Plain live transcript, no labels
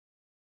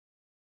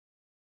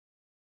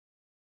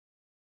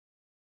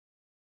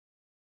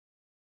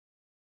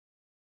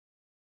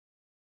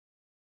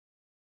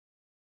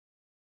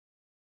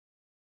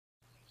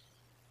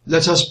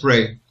Let us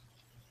pray.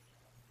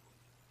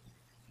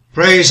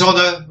 Praise,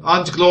 honour,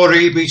 and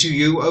glory be to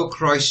you, O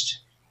Christ,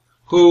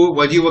 who,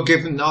 when you were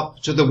given up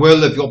to the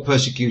will of your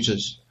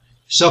persecutors,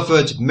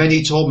 suffered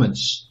many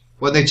torments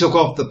when they took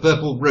off the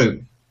purple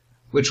robe,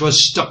 which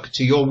was stuck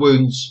to your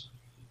wounds,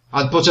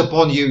 and put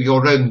upon you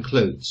your own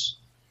clothes.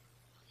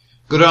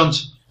 Grant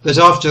that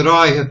after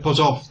I have put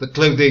off the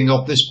clothing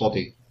of this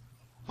body,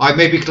 I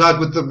may be clad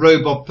with the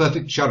robe of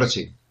perfect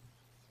charity,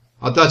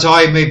 and that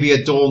I may be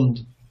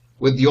adorned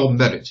with your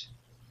merit,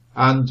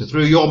 and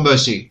through your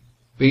mercy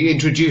be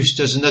introduced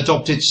as an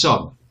adopted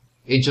son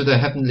into the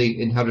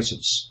heavenly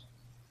inheritance.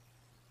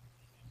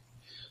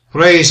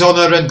 Praise,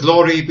 honour, and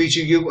glory be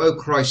to you, O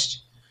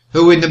Christ,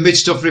 who in the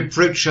midst of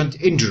reproach and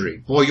injury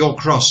bore your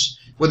cross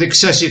with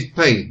excessive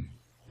pain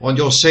on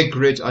your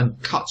sacred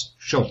and cut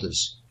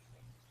shoulders.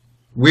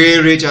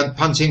 Wearied and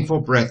panting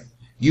for breath,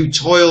 you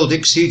toiled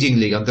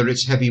exceedingly under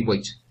its heavy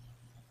weight.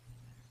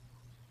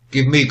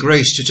 Give me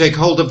grace to take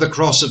hold of the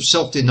cross of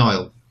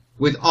self-denial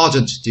with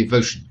ardent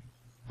devotion,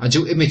 and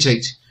to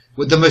imitate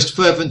with the most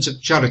fervent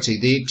of charity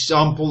the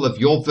example of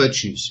your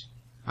virtues,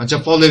 and to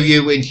follow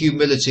you in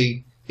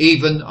humility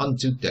even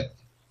unto death.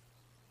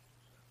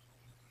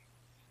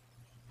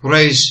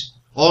 Praise,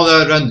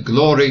 honour, and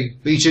glory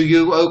be to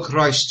you, O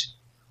Christ,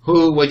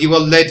 who, when you were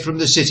led from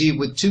the city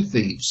with 2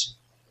 thieves,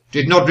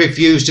 did not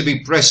refuse to be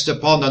pressed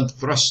upon and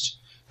thrust,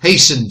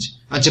 hastened,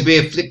 and to be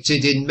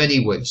afflicted in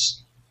many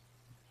ways.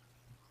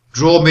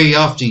 Draw me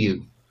after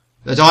you,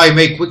 that I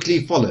may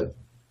quickly follow.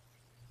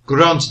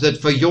 Grant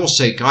that for your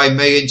sake I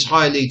may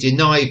entirely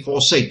deny,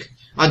 forsake,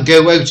 and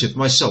go out of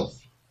myself.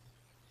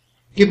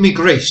 Give me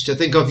grace to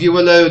think of you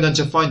alone, and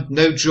to find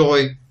no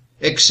joy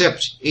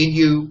except in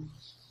you,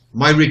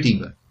 my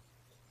Redeemer.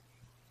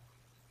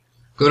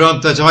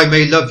 Grant that I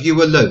may love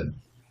you alone,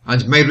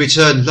 and may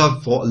return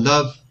love for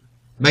love.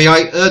 May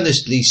I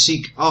earnestly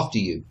seek after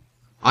you,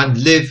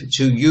 and live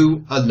to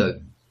you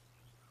alone.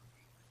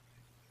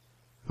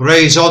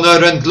 Praise,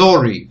 honour, and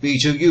glory be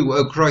to you,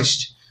 O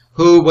Christ,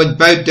 who, when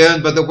bowed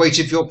down by the weight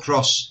of your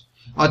cross,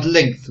 at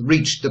length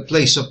reached the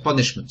place of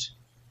punishment,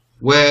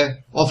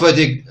 where,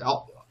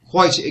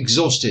 quite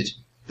exhausted,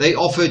 they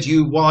offered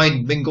you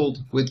wine mingled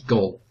with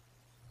gall.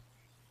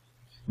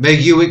 May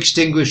you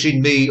extinguish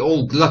in me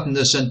all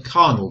gluttonous and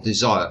carnal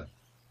desire,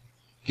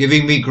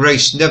 giving me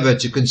grace never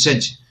to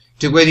consent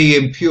to any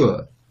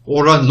impure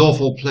or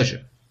unlawful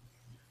pleasure.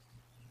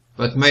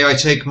 But may I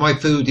take my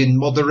food in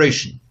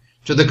moderation,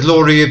 to the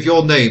glory of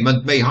your name,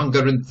 and may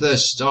hunger and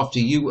thirst after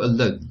you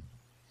alone,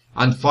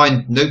 and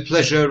find no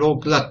pleasure or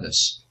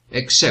gladness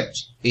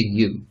except in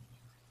you.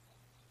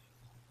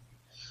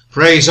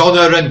 Praise,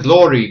 honour, and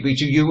glory be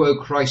to you,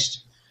 O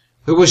Christ,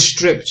 who was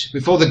stripped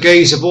before the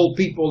gaze of all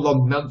people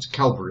on Mount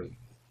Calvary,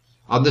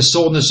 and the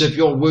soreness of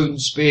your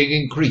wounds being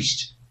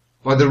increased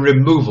by the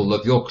removal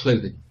of your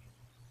clothing.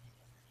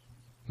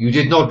 You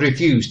did not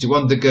refuse to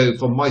undergo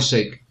for my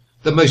sake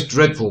the most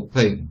dreadful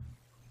pain.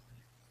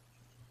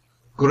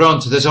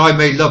 Grant that I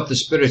may love the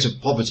spirit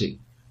of poverty,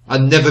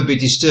 and never be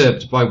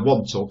disturbed by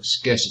want or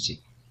scarcity.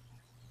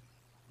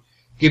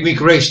 Give me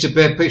grace to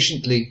bear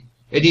patiently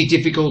any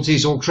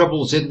difficulties or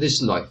troubles in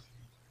this life,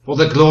 for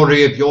the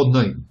glory of your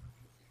name.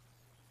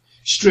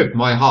 Strip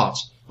my heart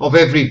of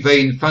every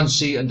vain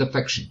fancy and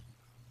affection,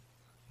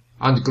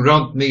 and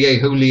grant me a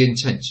holy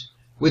intent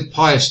with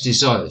pious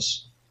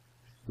desires,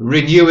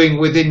 renewing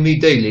within me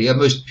daily a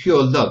most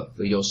pure love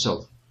for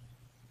yourself.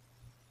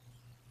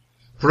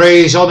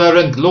 Praise, honour,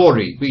 and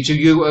glory be to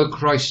you, O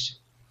Christ,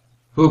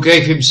 who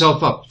gave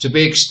himself up to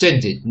be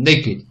extended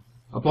naked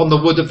upon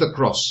the wood of the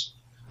cross,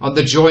 and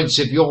the joints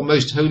of your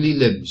most holy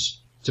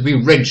limbs to be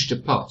wrenched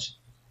apart,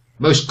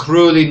 most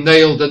cruelly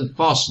nailed and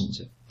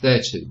fastened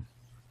thereto.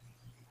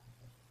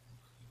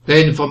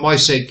 Then for my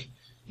sake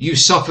you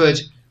suffered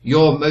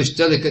your most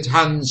delicate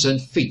hands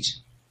and feet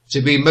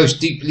to be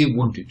most deeply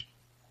wounded.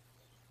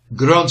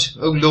 Grant,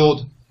 O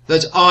Lord,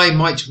 that I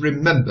might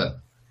remember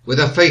with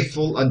a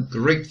faithful and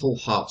grateful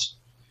heart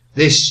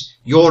this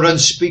your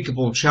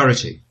unspeakable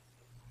charity,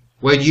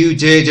 when you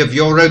did of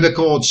your own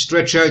accord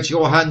stretch out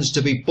your hands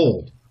to be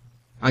bored,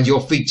 and your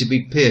feet to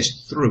be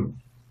pierced through.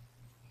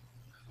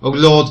 O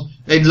Lord,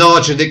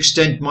 enlarge and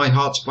extend my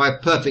heart by a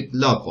perfect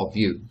love of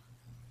you.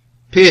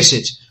 Pierce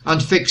it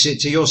and fix it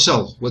to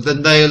yourself with the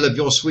nail of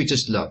your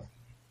sweetest love,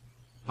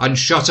 and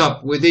shut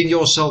up within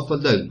yourself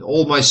alone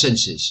all my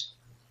senses,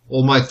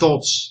 all my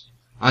thoughts,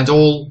 and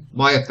all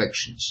my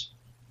affections.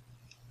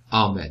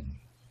 Amen.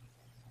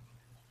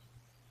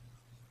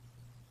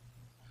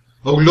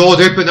 O Lord,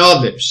 open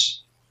our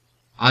lips,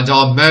 and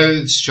our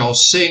mouths shall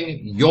sing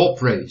your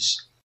praise.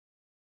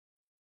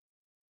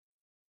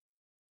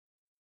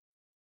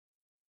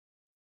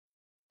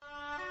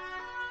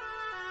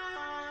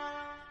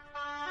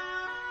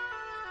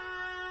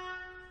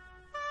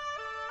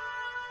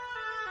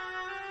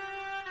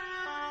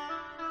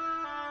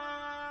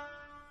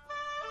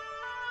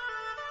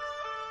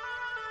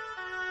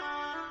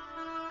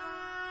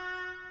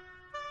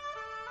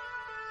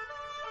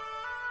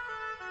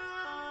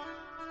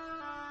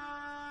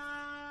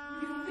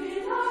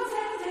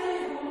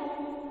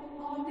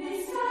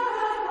 Omnis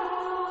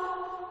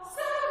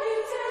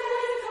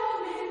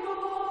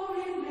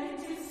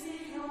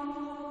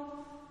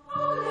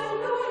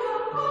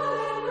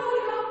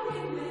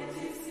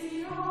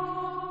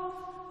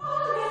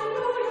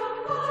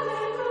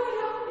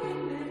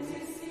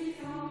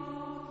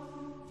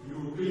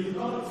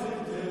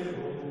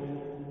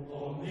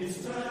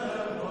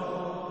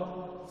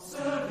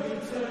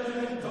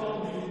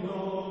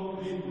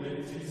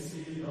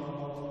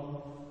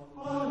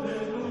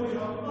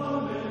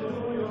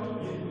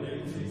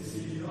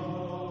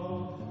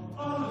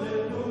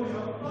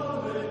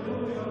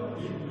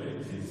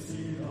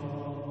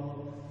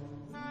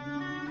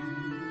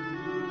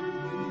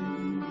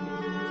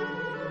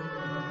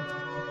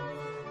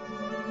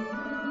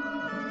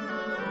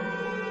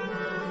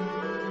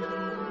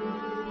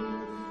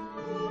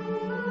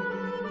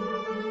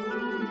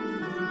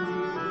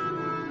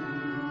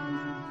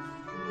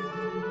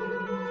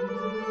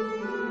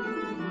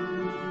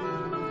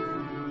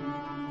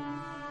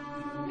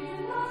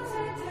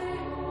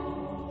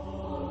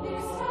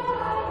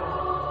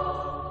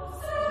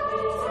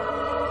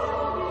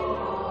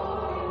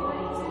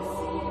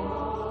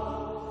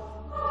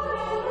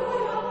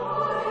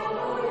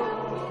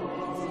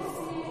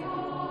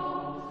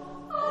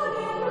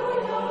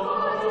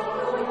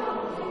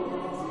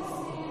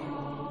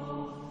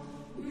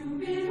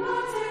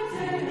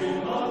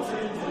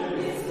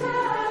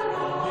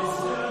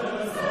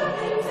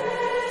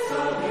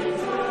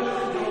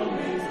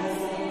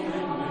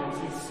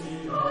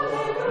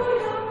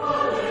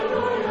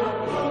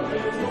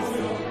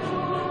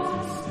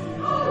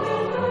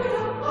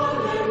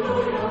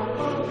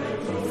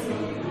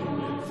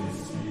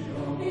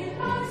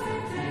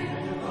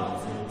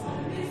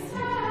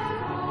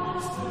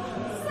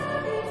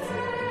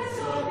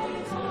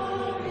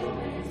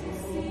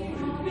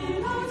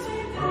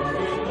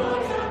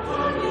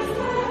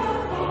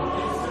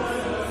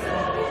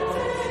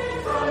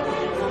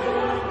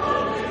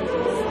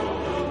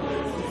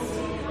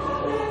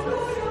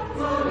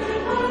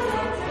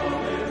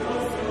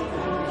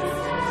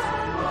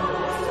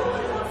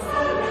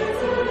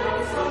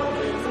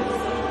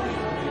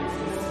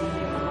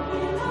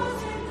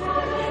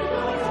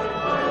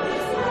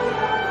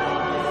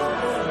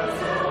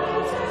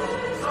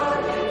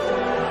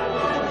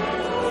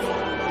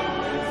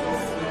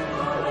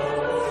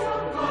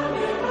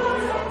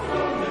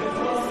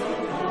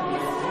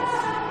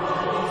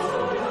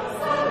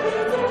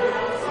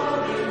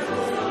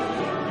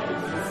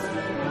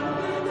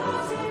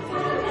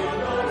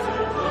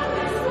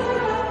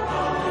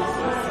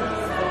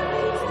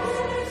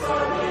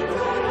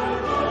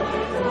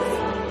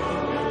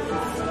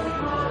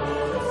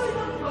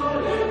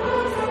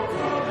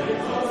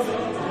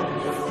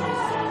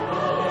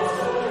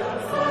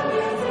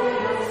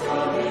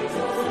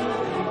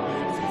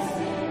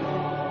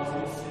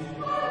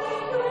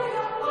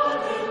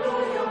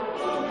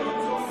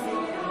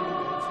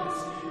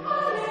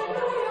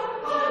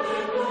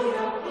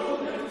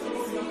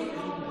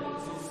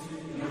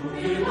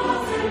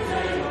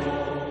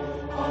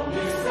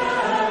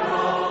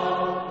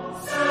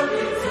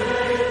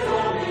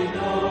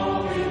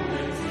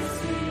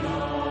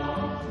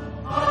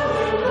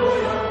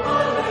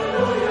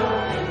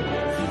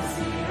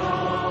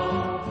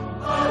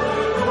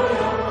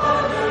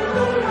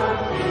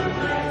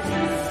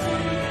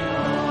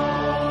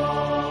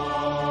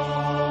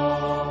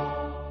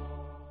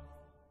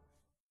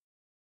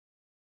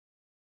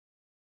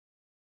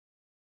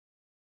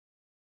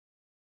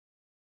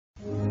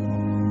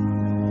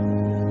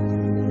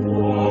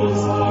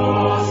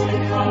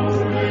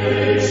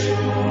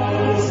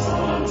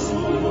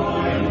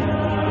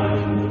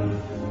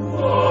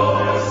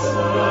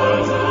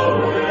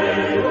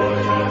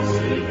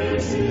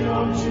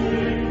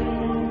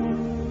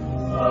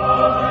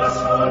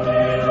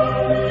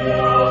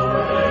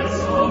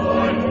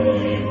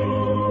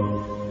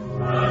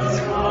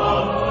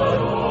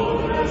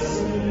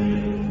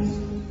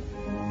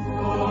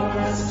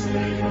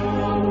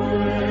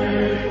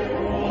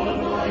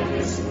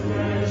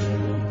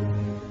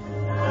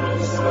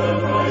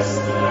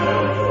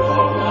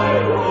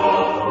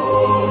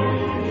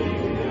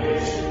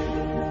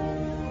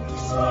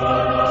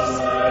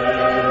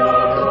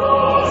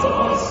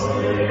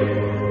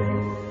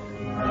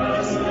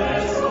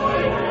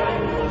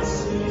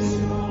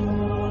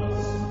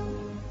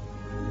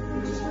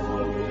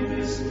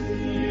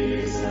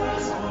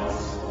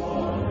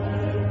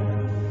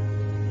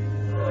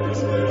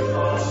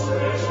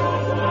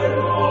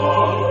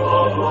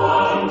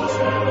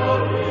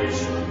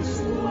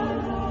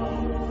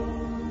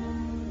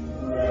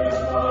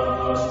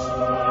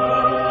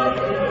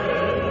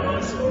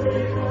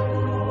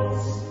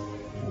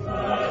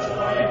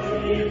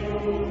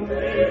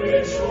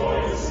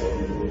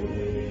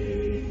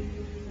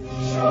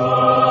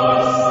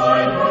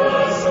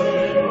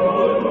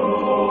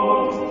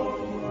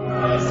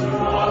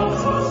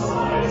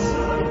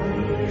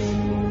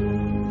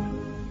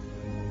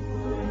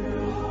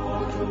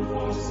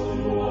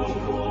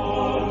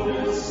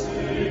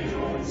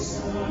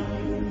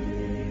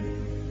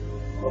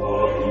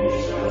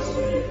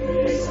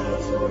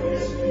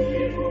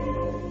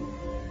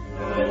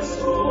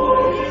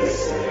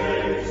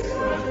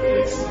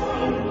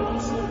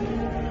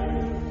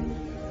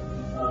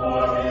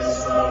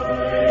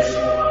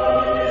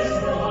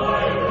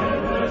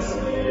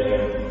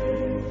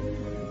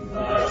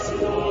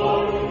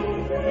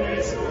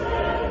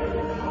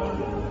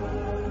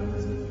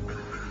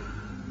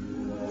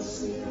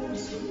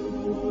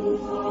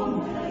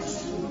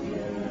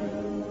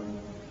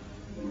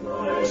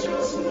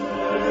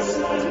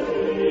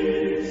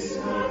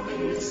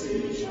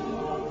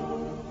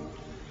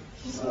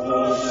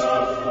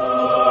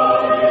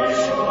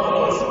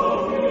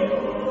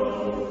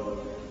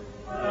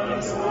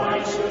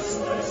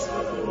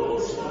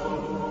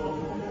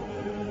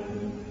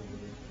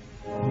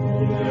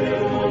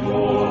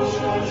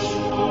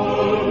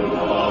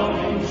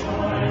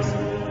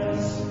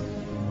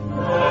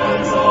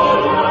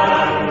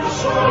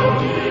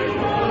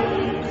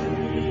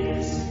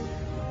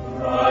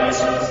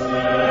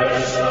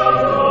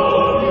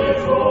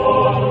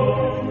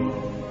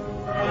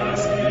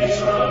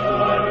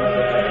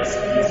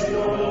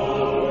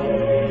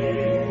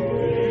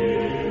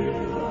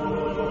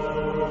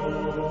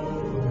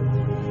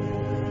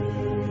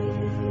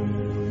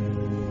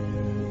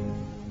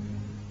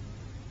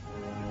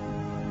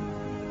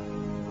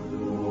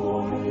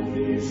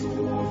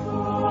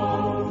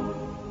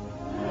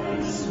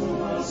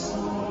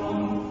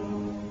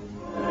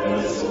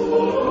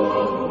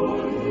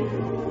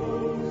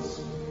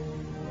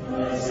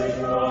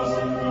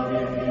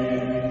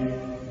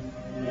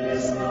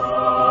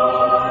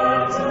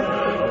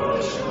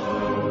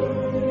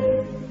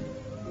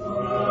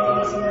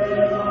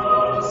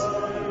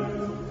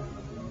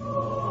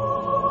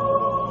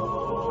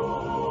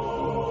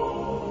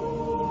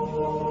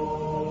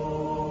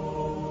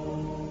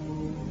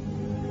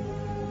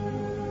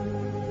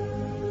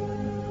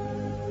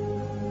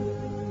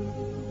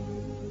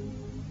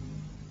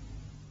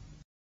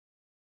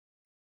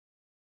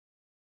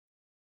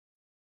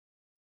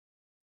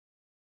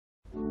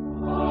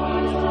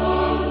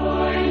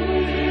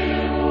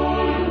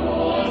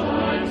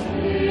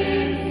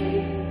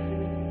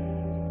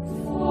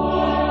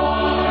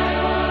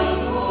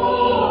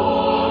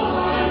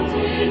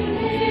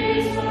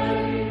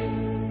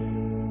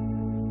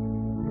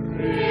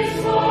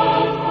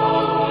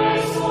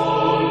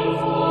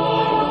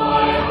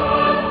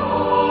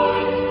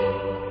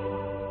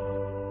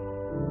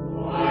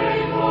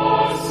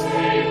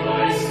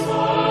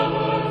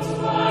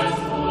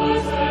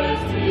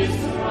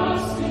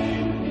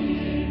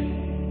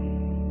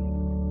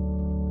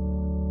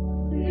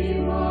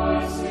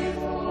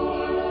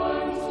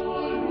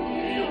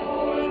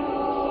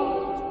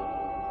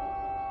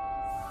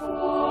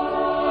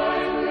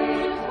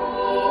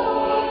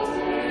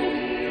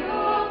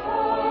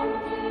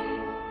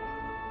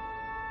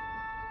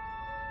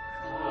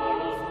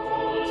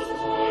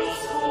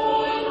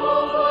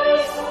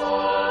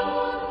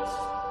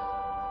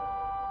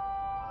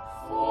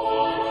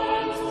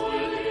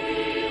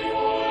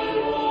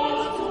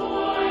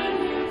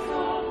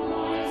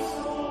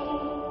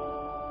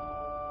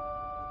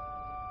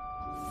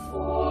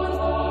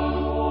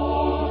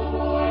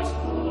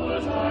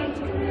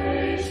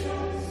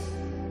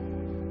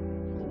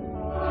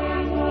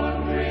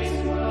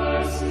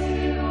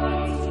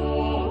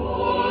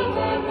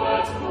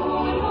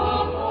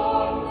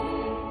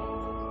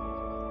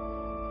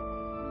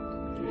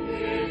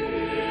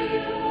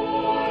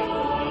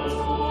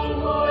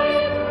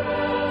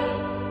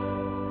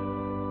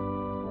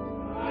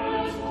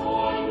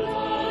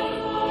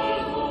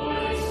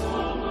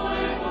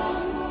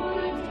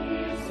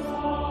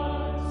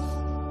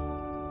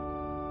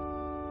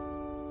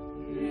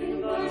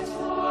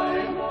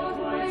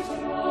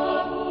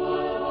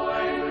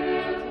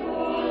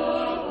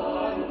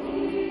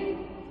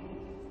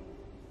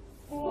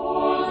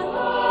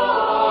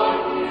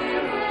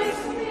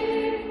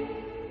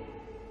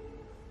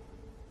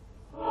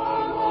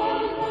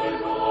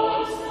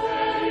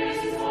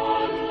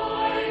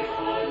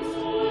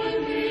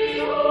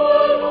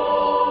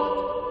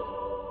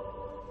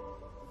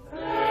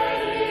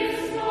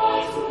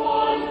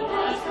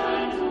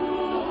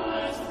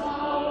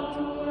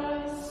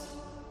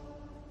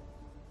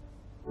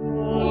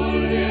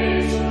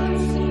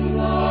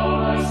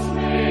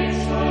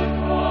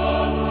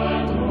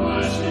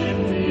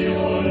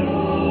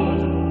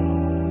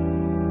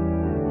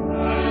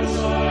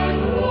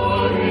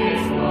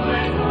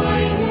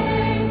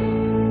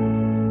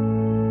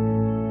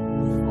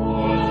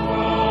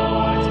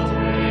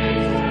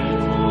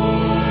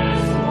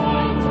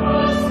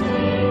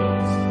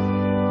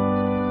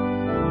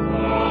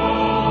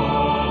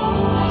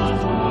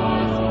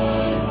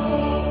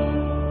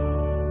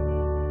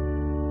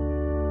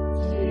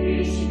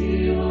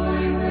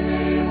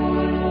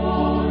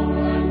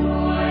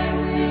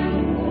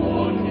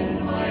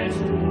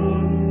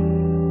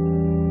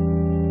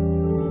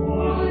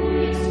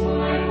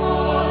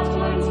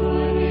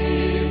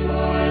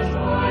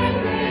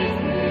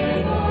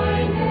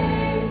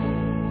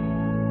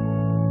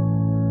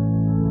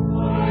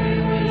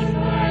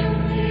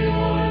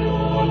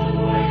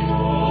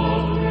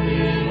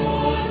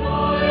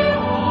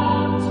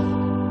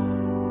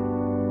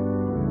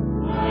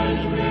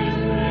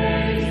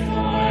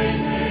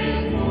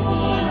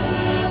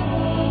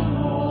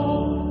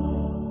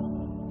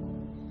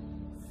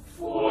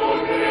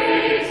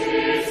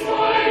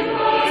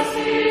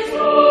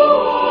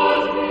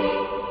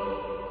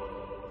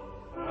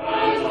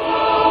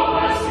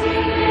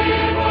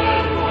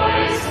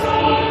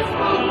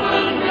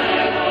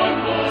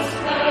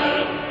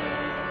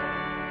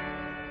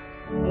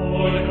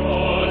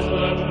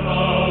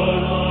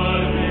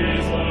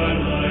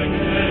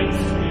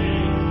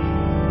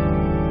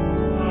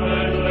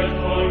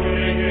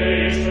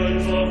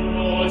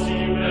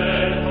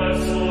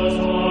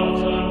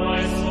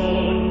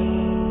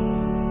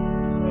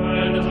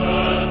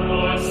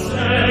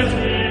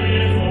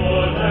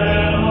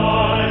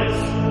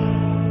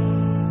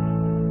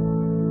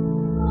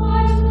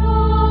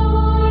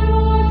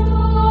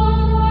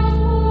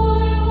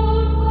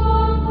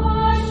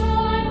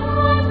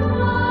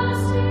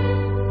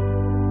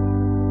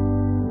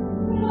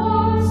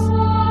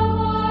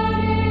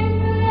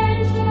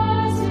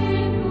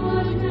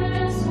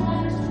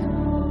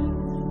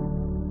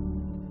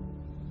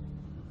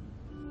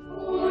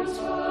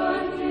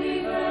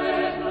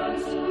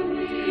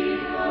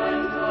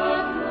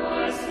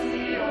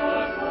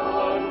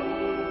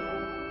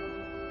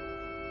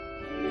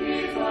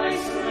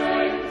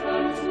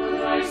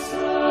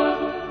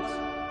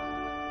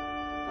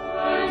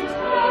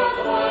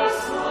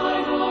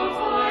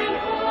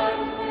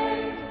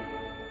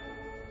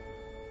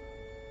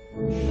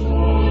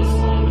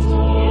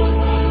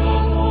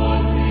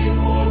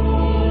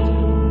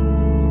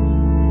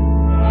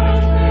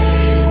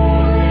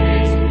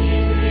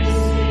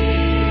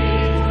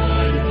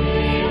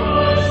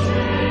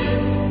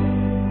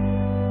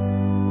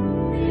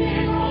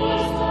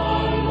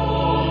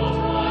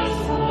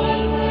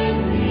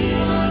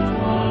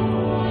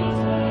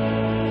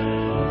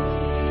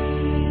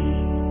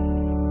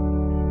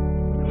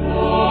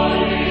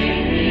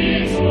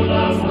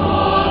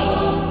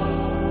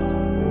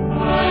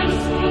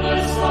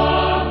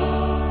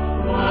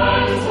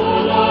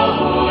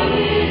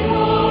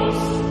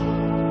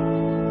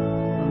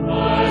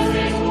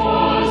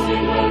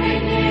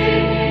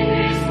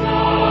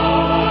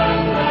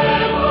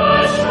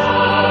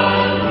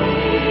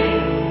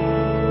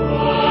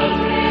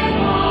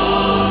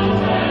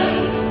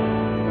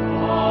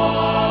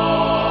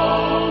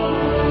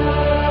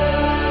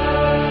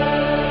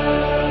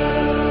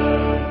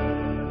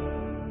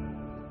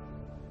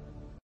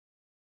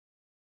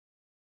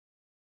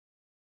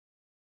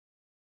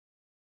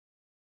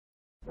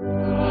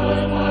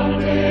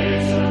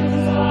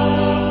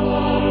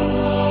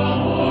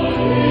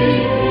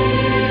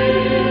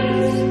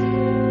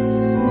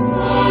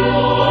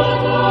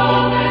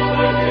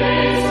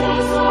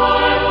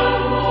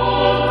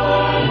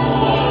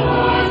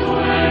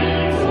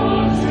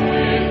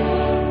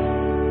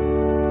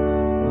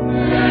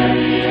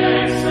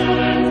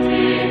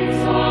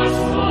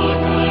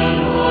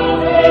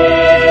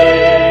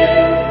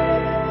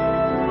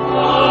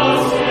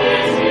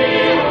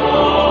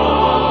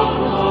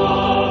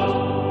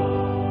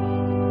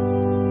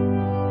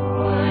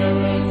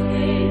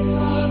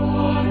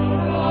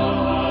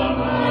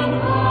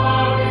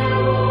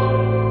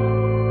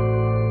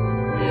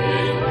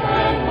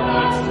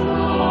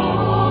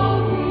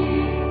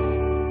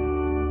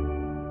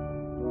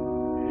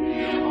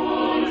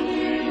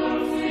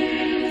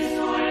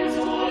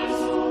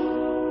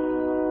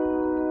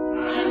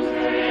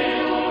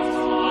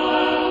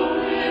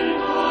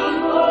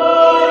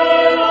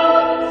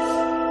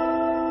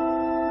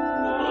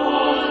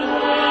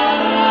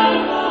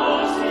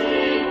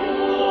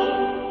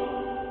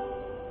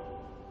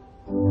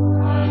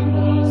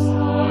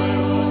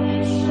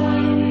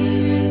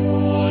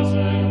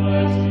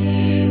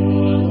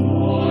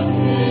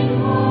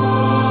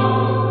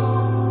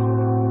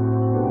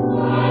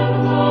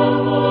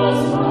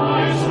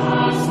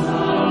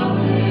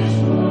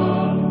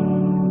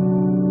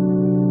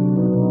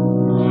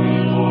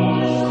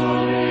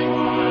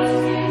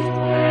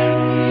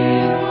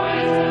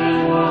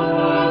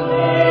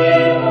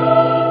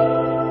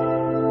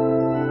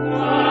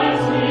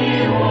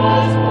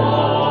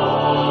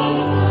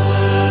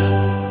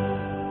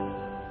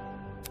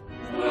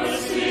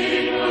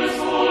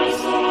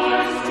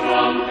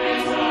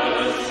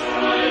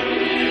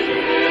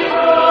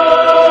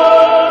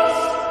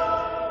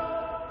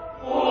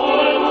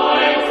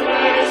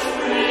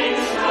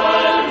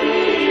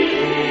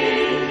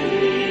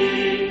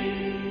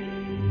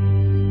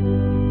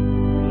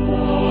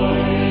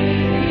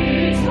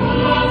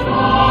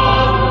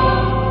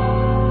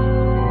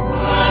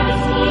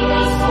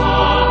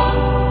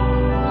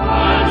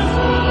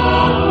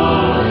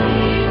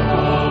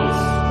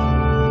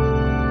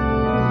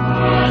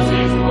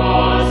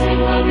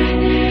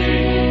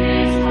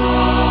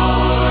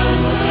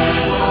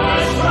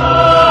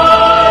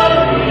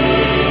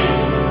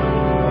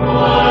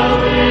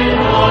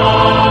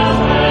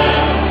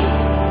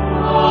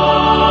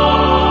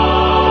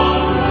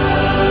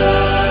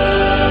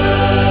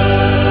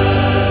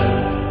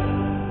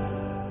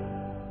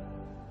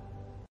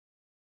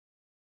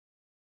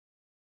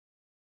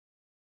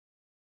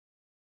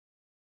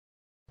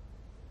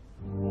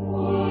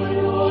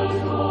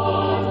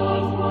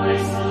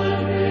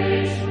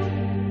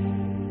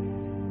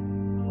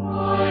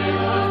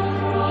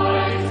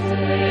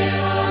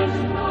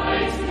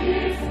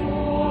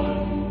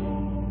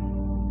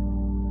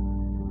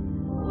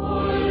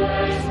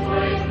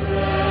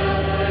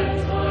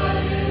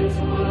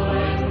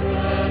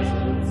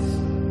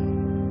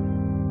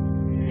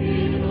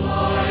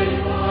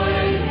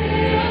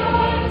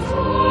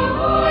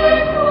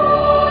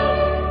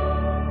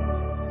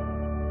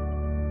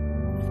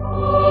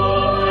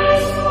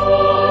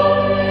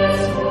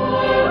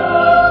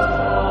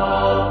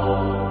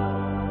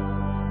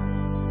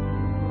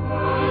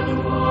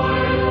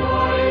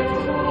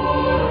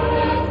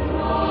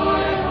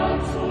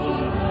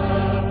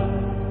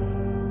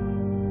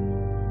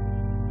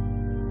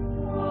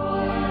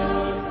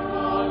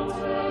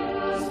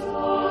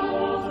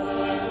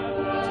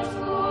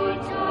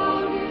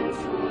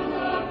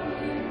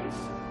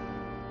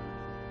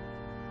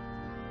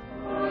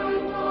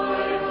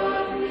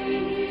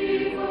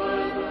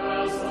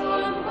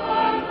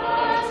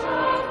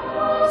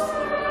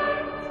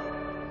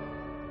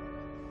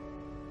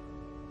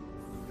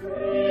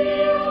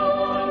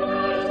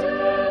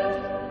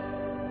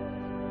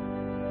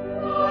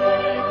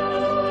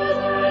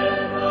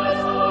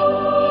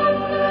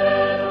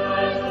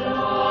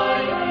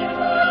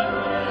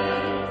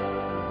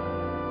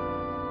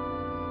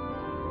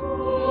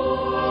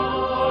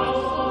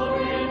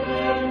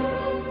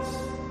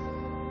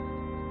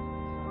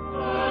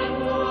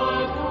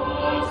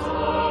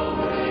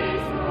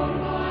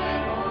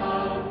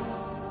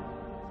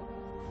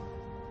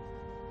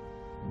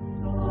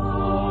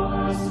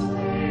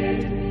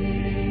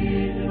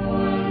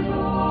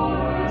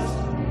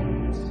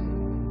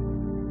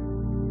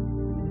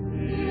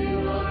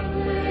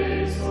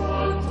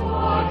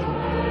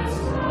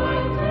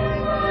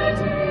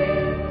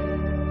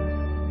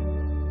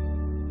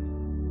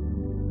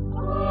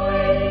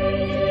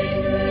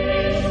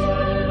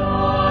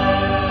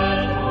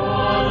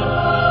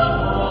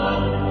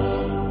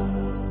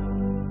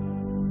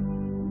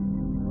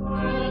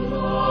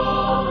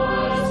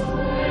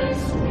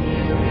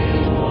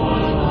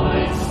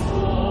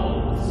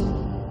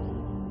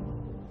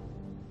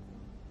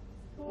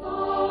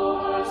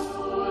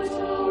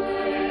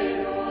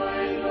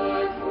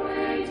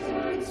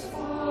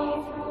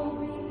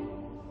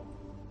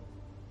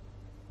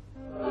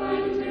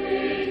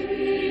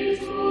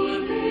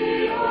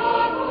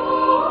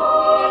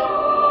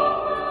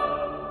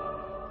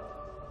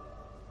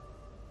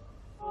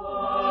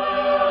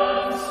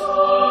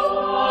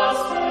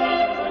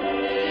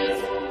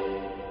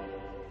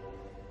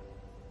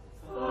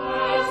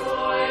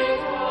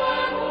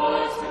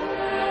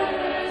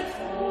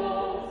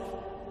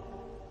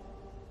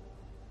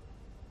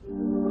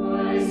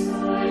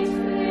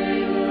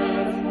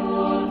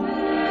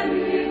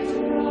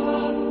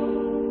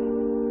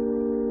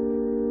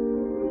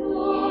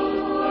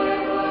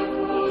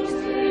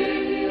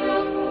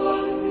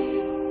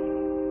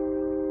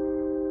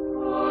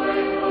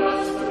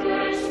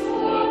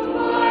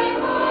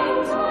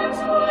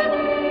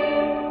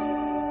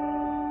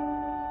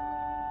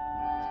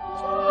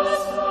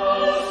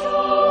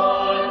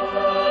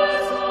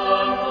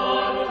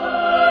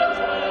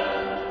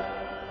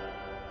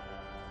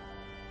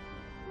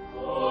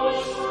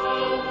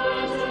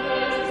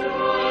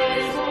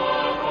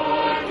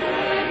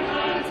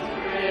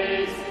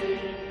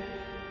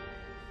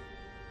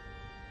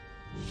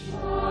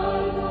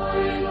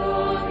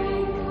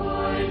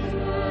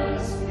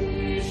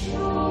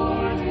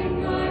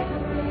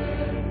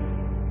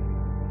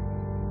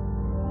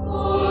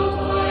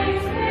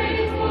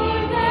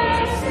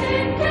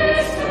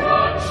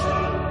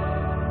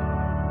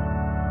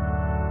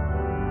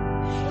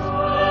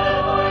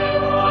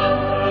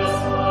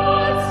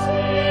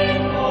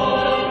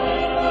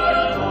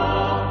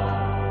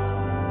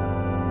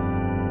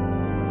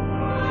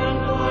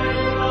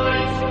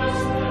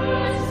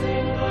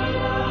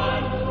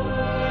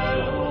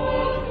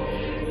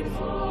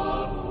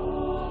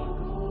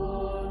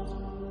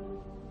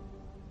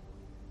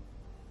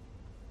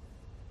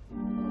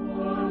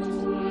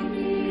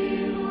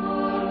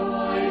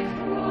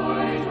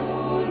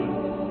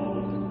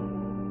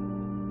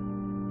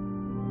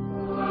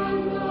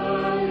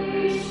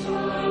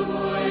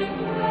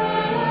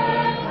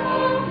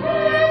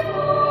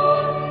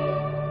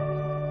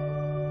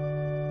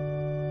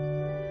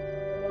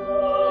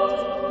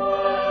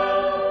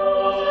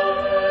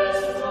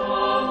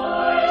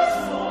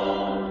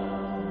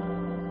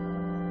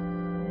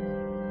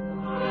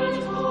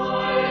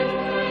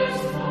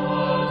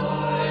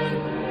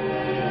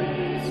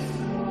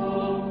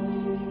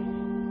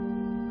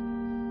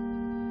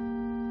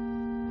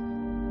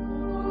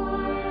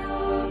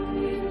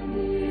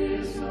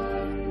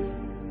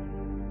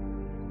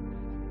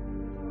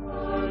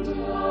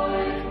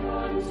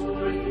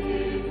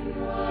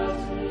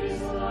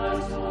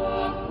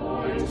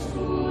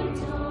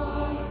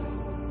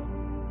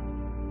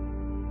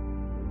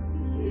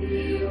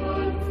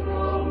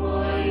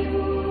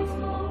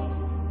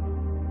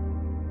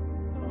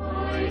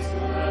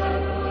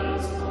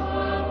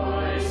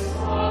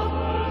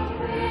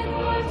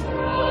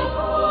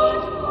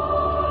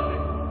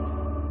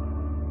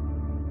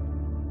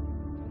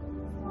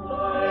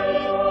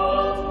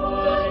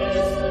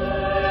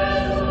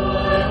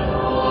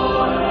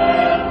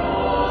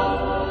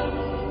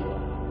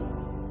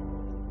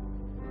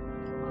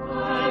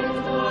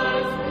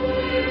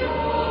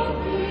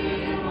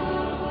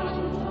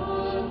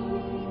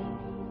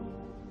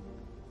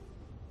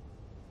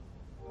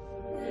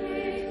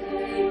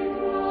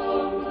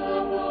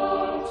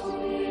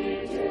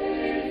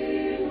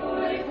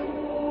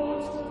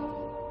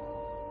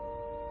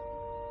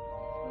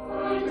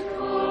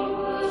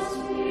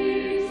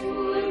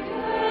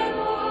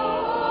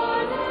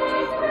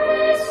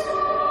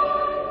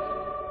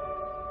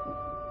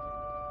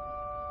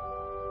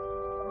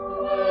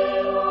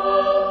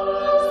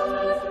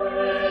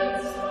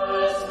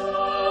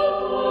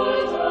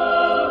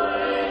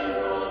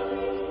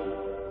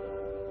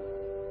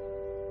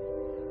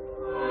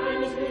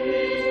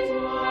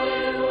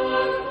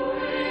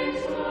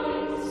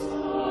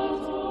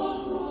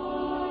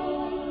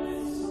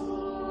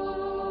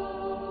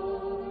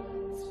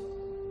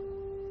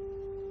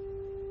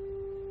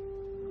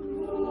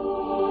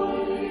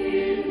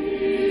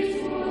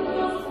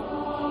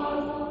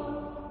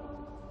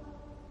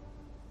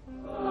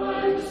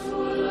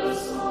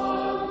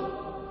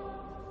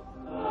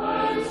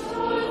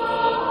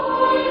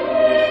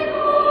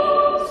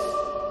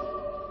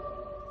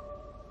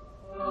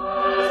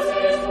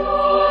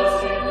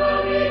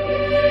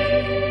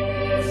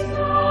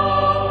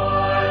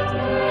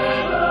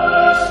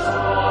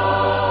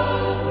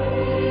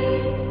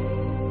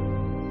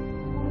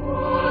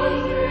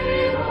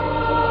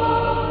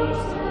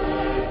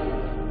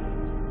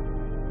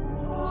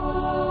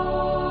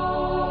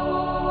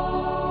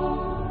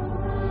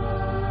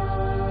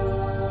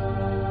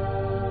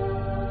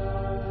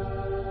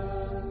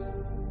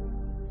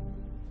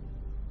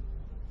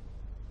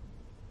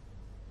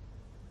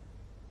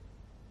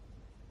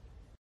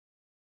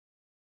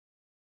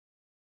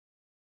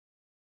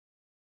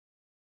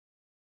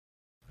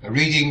A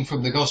reading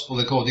from the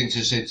Gospel according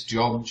to St.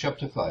 John,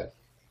 chapter 5.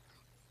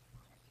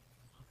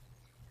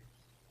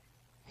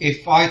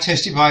 If I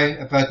testify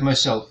about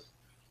myself,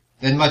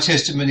 then my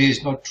testimony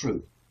is not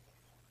true.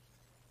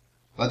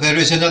 But there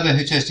is another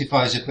who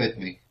testifies about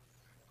me,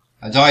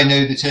 and I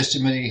know the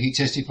testimony he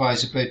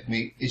testifies about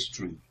me is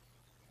true.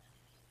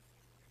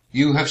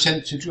 You have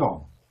sent to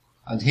John,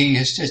 and he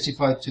has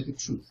testified to the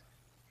truth.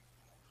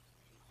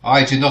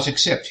 I do not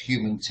accept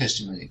human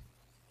testimony,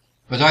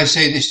 but I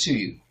say this to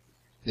you,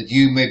 that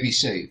you may be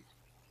saved.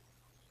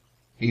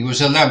 He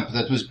was a lamp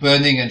that was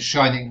burning and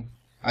shining,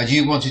 and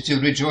you wanted to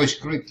rejoice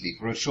greatly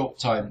for a short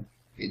time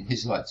in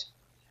his light.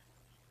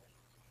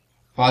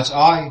 But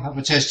I have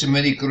a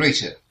testimony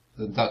greater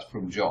than that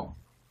from John.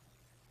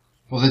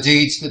 For the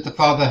deeds that the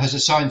Father has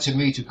assigned to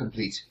me to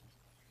complete,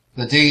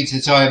 the deeds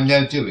that I am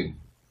now doing,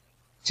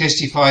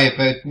 testify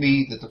about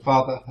me that the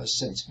Father has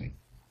sent me.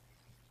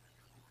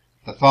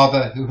 The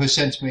Father who has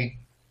sent me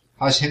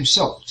has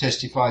himself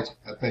testified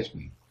about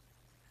me.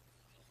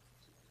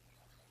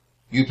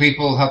 You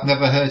people have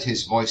never heard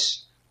his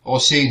voice or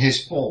seen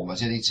his form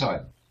at any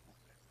time,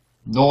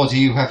 nor do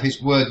you have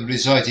his word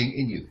residing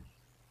in you,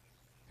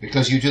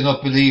 because you do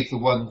not believe the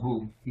one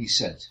whom he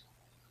sent.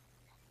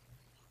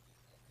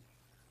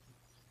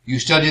 You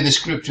study the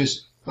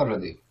scriptures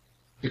thoroughly,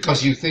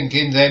 because you think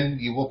in them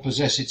you will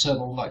possess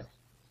eternal life.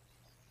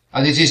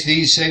 And it is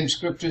these same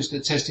scriptures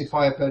that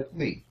testify about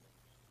me.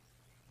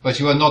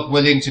 But you are not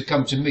willing to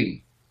come to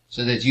me,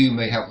 so that you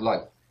may have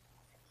life.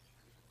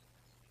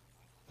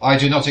 I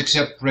do not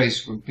accept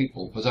praise from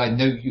people, but I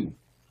know you,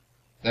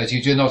 that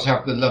you do not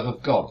have the love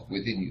of God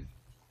within you.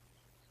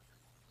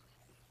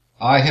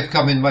 I have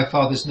come in my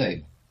Father's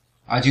name,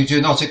 and you do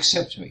not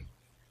accept me.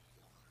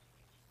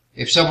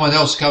 If someone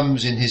else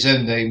comes in his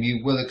own name,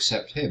 you will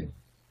accept him.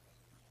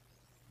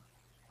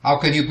 How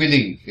can you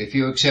believe if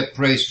you accept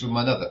praise from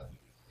another,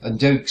 and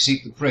don't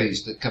seek the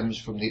praise that comes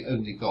from the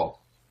only God?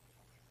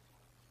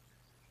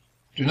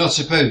 Do not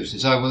suppose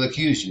that I will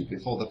accuse you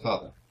before the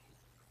Father.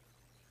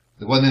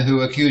 The one who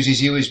accuses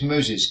you is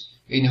Moses,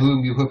 in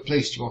whom you have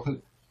placed your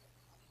hope.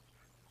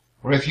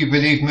 For if you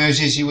believe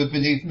Moses, you would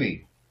believe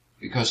me,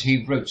 because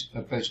he wrote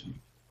about me.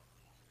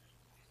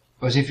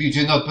 But if you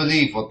do not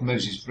believe what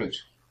Moses wrote,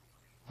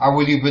 how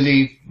will you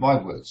believe my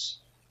words?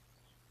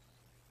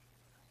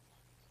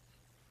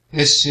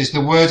 This is the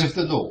word of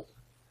the Lord.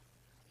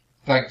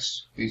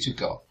 Thanks be to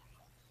God.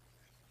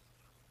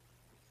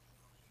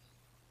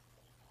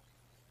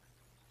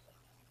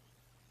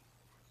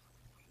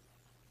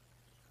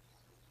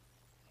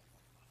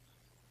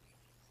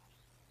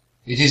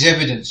 It is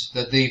evident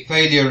that the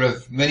failure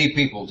of many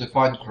people to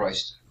find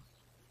Christ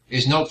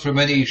is not from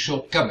any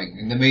shortcoming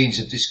in the means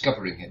of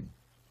discovering him.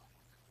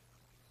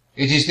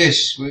 It is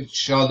this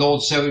which our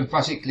Lord so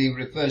emphatically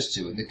refers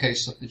to in the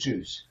case of the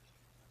Jews.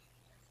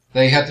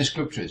 They had the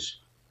scriptures,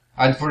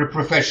 and for a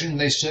profession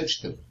they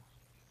searched them.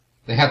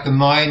 They had the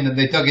mine, and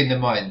they dug in the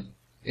mine,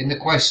 in the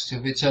quest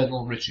of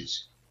eternal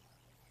riches.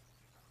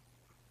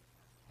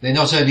 They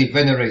not only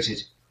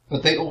venerated,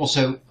 but they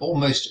also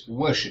almost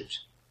worshipped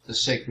the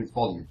sacred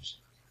volumes.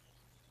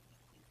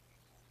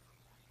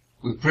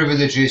 With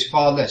privileges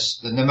far less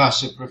than the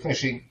mass of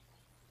professing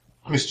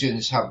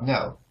Christians have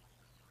now,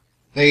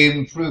 they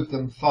improved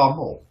them far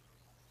more.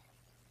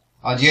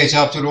 And yet,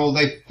 after all,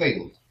 they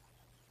failed.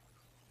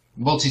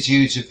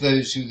 Multitudes of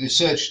those who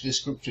searched the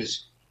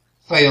scriptures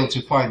failed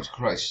to find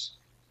Christ,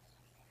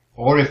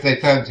 or if they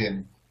found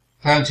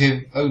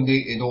him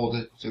only in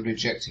order to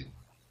reject him.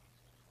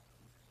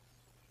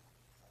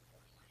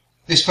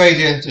 This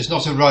failure does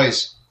not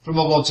arise from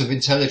a want of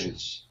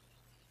intelligence,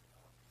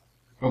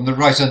 from the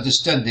right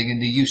understanding in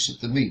the use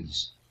of the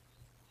means.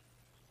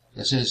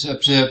 Let us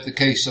observe the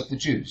case of the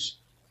Jews.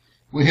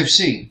 We have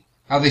seen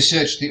how they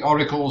searched the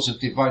oracles of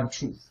divine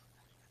truth,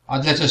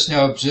 and let us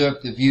now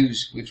observe the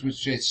views with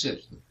which they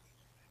searched them.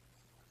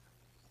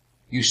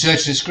 You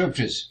search the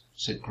scriptures,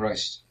 said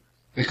Christ,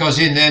 because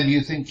in them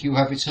you think you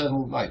have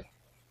eternal life.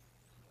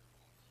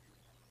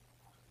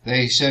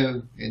 They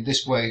so, in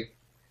this way,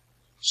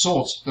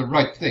 sought the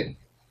right thing,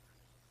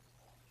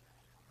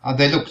 and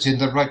they looked in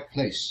the right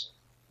place.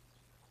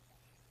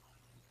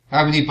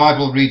 How many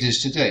Bible readers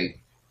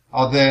today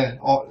are there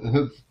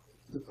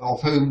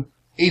of whom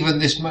even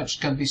this much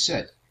can be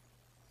said?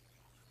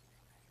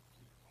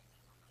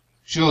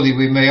 Surely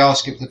we may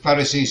ask if the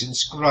Pharisees and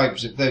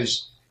scribes of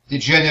those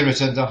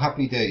degenerate and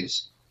unhappy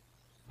days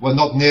were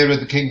not nearer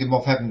the kingdom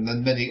of heaven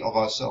than many of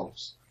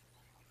ourselves.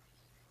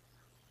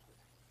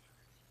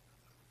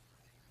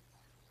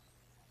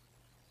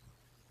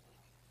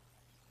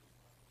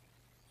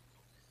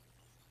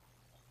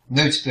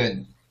 Note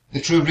then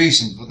the true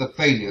reason for the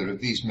failure of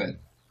these men.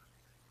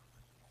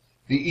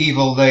 The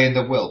evil lay in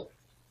the will.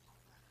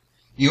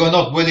 You are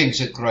not willing,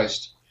 said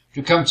Christ,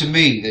 to come to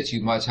me that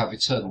you might have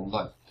eternal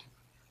life.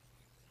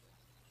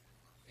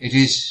 It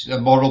is a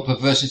moral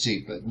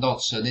perversity, but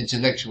not an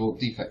intellectual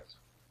defect.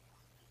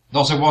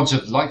 Not a want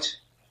of light,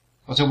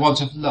 but a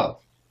want of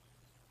love.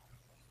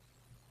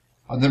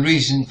 And the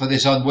reason for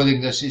this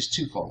unwillingness is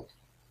twofold.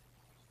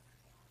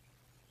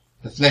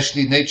 The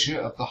fleshly nature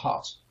of the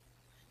heart,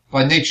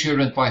 By nature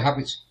and by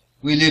habit,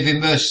 we live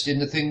immersed in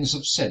the things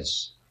of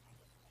sense.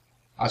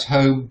 At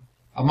home,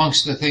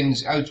 amongst the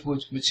things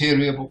outward,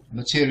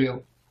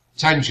 material,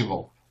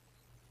 tangible,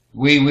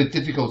 we with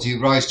difficulty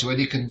rise to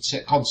any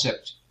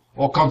concept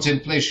or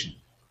contemplation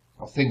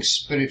of things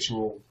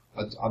spiritual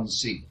and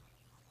unseen.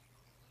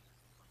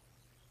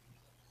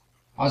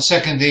 And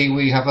secondly,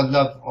 we have a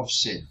love of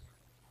sin.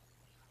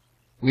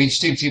 We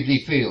instinctively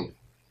feel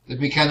that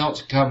we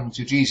cannot come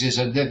to Jesus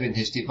and live in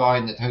his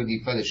divine and holy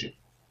fellowship,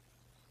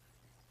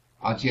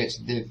 and yet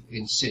live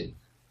in sin.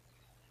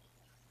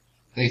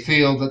 They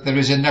feel that there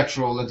is a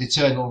natural and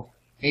eternal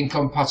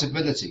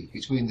incompatibility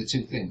between the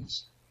two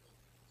things.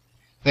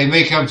 They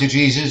may come to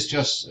Jesus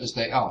just as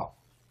they are,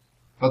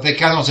 but they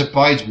cannot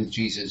abide with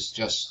Jesus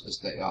just as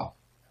they are.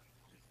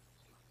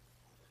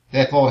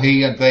 Therefore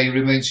he and they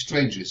remain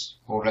strangers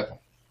forever.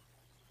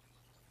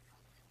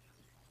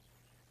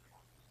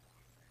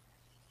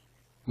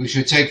 We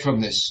should take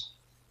from this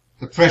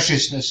the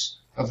preciousness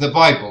of the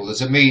Bible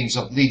as a means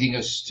of leading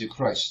us to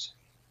Christ,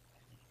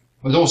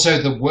 but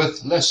also the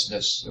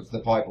worthlessness of the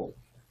Bible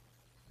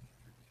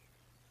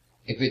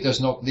if it does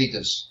not lead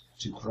us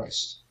to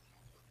Christ.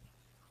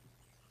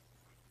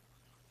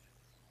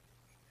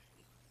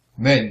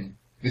 Men,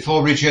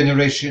 before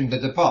regeneration,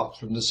 that depart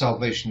from the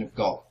salvation of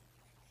God,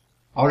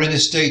 are in a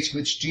state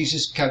which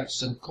Jesus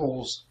counts and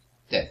calls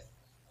death.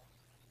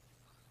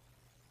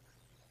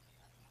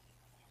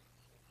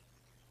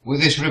 With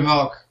this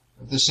remark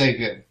of the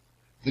Saviour,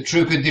 the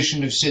true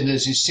condition of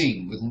sinners is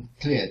seen with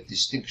clear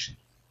distinction.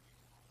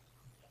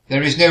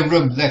 There is no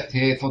room left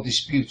here for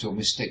dispute or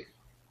mistake.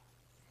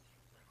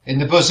 In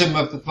the bosom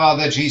of the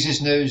Father,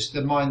 Jesus knows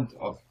the mind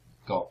of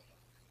God.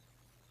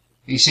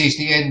 He sees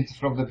the end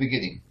from the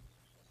beginning.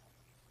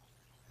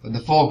 From the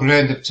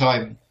foreground of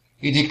time,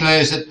 he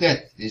declares that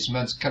death is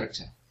man's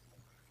character.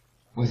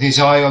 With his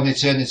eye on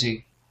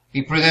eternity,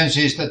 he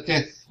pronounces that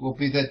death will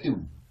be their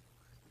doom.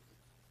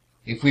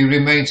 If we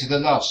remain to the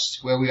last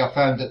where we are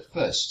found at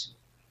first,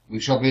 we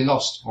shall be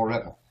lost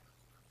forever.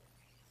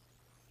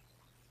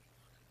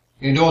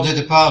 In order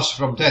to pass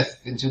from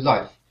death into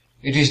life,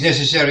 it is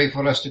necessary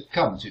for us to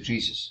come to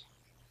Jesus.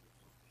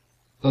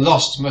 The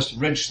lost must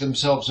wrench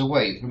themselves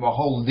away from a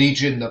whole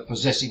legion of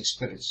possessing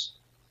spirits,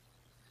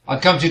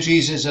 and come to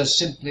Jesus as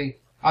simply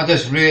and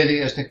as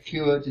really as the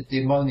cured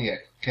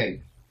demoniac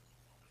came,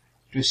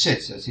 to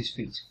sit at his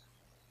feet.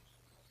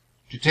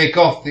 To take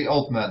off the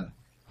old man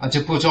and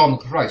to put on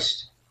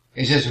Christ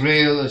is as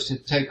real as to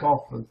take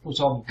off and put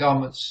on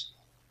garments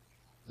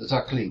that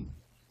are clean,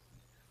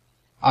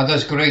 and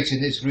as great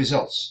in its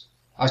results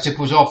as to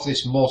put off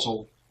this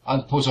mortal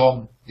and put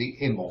on the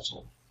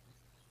immortal.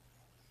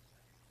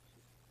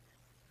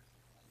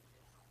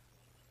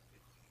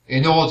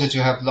 In order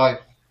to have life,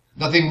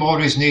 nothing more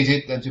is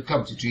needed than to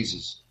come to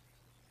Jesus.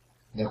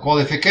 No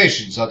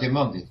qualifications are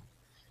demanded.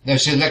 No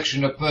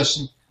selection of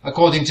person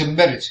according to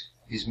merit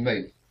is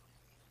made.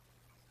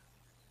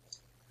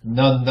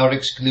 None are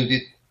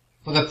excluded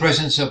for the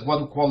presence of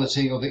one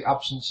quality or the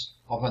absence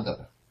of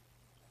another.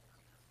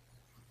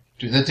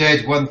 To the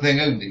dead, one thing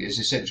only is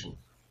essential: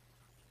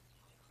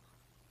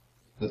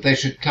 that they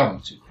should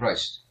come to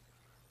Christ.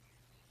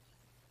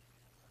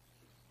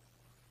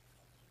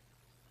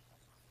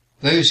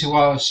 Those who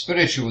are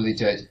spiritually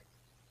dead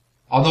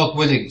are not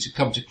willing to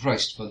come to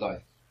Christ for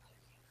life.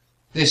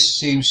 This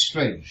seems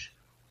strange.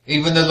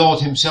 Even the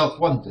Lord himself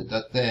wondered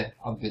at their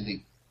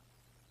unbelief.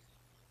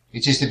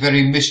 It is the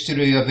very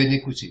mystery of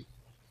iniquity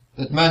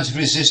that man's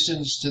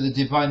resistance to the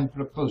divine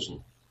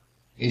proposal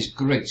is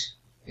great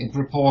in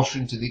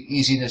proportion to the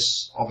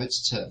easiness of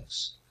its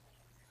terms.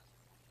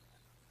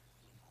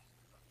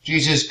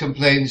 Jesus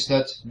complains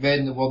that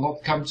men will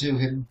not come to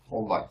him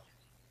for life.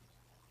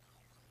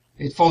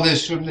 It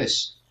follows from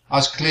this,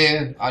 as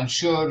clear and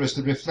sure as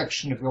the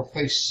reflection of your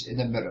face in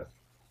a mirror,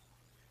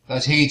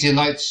 that he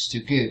delights to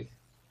give,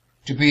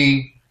 to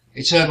be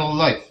eternal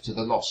life to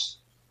the lost.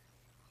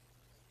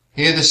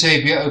 Here the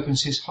Saviour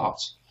opens his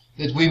heart,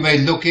 that we may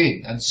look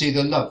in and see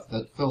the love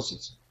that fills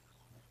it.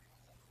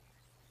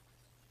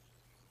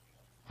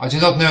 I do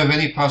not know of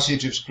any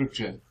passage of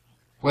Scripture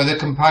where the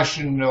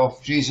compassion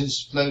of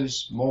Jesus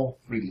flows more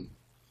freely.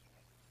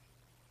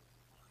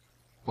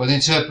 When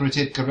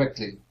interpreted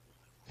correctly,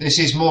 this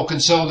is more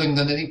consoling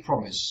than any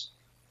promise,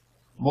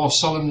 more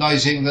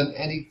solemnizing than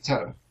any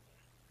terror.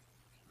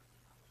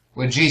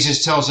 When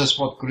Jesus tells us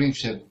what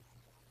grieves him,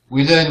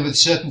 we learn with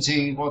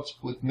certainty what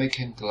would make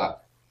him glad.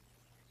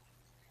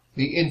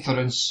 The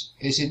inference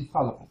is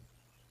infallible.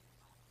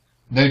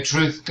 No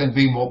truth can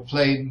be more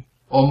plain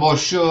or more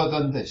sure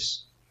than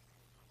this,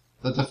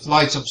 that the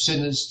flight of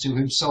sinners to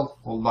himself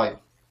for life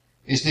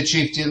is the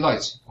chief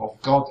delight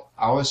of God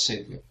our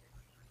Saviour.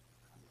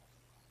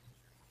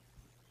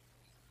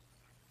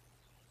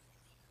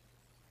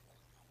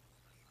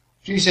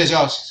 Jesus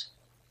asked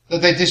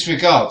that they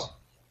disregard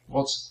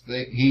what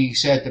he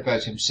said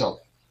about himself,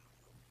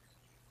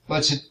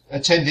 but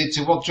attended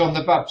to what John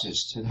the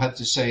Baptist had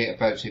to say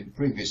about him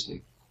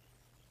previously.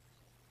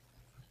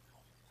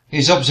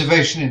 His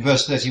observation in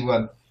verse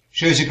 31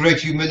 shows a great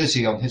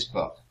humility on his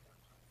part.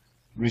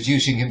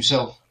 reducing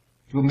himself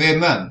to a mere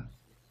man,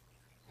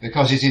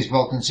 because it is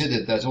well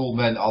considered that all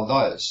men are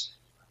liars.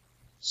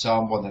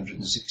 Psalm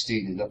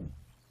 116:11.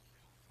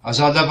 As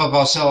our love of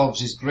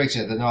ourselves is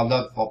greater than our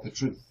love of the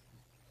truth.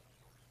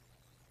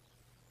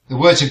 The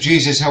words of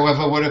Jesus,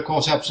 however, were of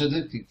course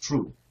absolutely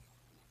true,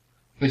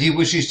 but he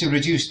wishes to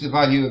reduce the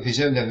value of his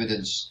own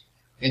evidence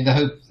in the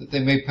hope that they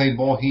may pay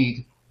more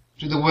heed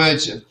to the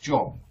words of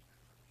John,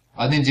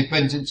 an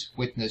independent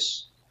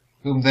witness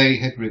whom they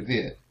had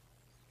revered.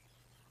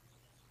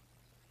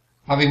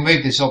 Having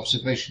made this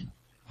observation,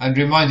 and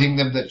reminding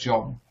them that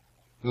John,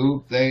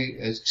 who they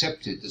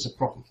accepted as a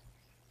prophet,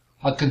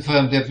 had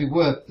confirmed every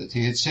word that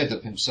he had said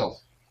of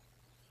himself,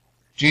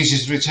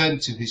 Jesus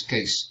returned to his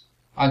case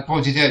and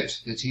pointed out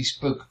that he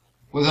spoke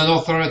with an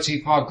authority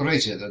far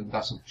greater than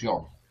that of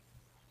John.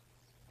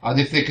 And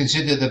if they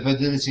consider the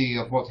validity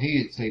of what he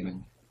is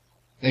claiming,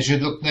 they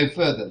should look no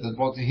further than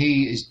what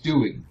he is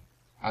doing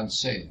and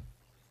saying.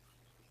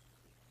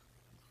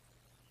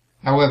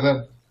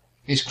 However,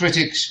 his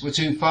critics were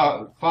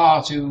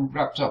far too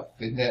wrapped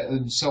up in their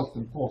own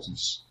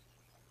self-importance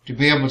to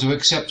be able to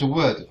accept a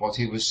word of what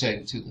he was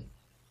saying to them.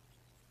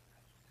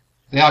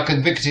 They are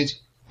convicted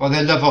by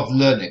their love of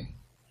learning,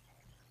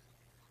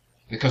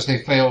 because they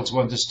fail to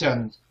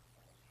understand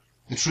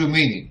the true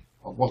meaning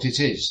of what it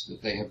is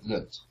that they have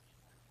learnt.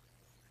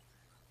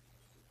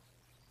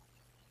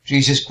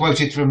 Jesus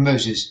quoted from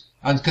Moses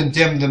and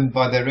condemned them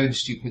by their own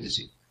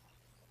stupidity.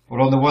 For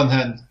on the one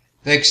hand,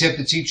 they accept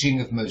the teaching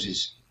of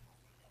Moses,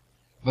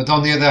 but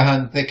on the other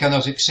hand, they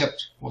cannot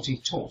accept what he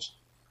taught.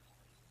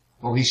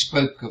 For he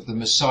spoke of the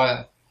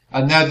Messiah,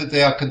 and now that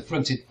they are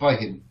confronted by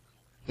him,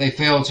 they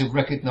fail to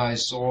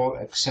recognize or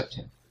accept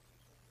him.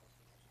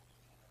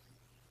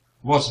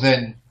 What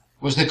then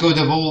was the good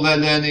of all their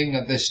learning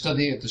and their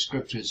study of the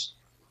Scriptures,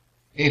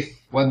 if,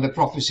 when the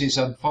prophecies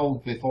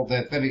unfold before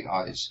their very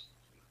eyes,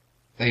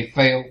 they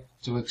fail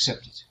to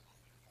accept it?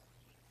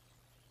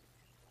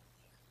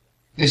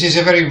 This is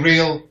a very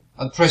real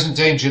and present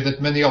danger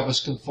that many of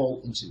us can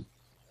fall into.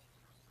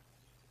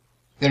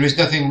 There is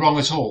nothing wrong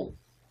at all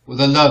with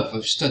a love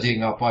of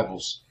studying our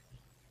Bibles.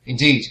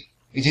 Indeed,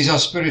 it is our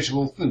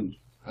spiritual food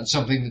and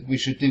something that we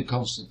should do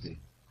constantly.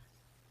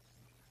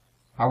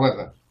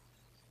 However,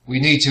 we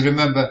need to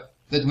remember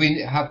that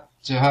we have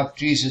to have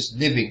Jesus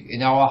living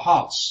in our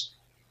hearts,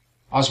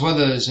 as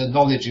well as a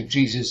knowledge of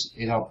Jesus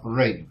in our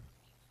brain.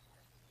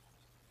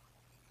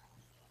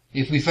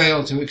 If we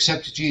fail to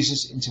accept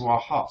Jesus into our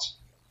heart,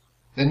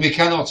 then we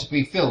cannot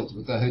be filled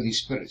with the Holy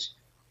Spirit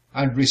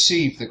and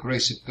receive the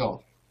grace of God.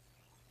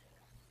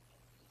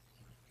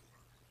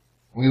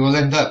 We will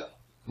end up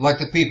like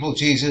the people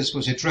Jesus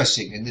was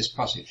addressing in this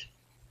passage,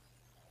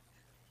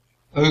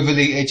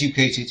 overly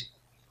educated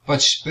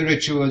but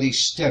spiritually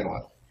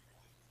sterile,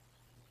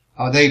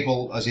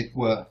 unable, as it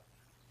were,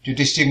 to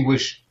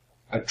distinguish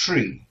a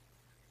tree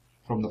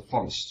from the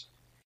forest.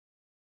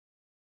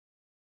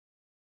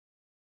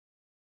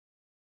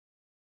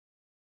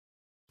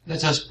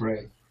 Let us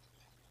pray.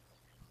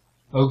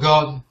 O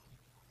God,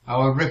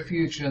 our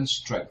refuge and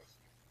strength,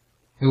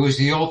 who is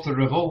the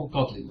author of all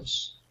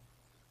godliness,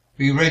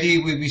 be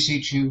ready, we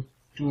beseech you,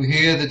 to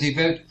hear the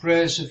devout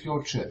prayers of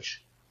your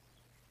church.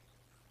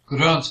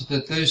 Grant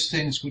that those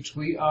things which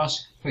we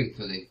ask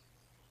faithfully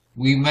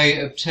we may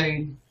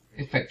obtain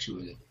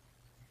effectually.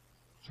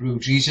 Through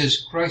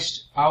Jesus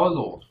Christ our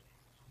Lord.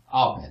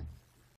 Amen.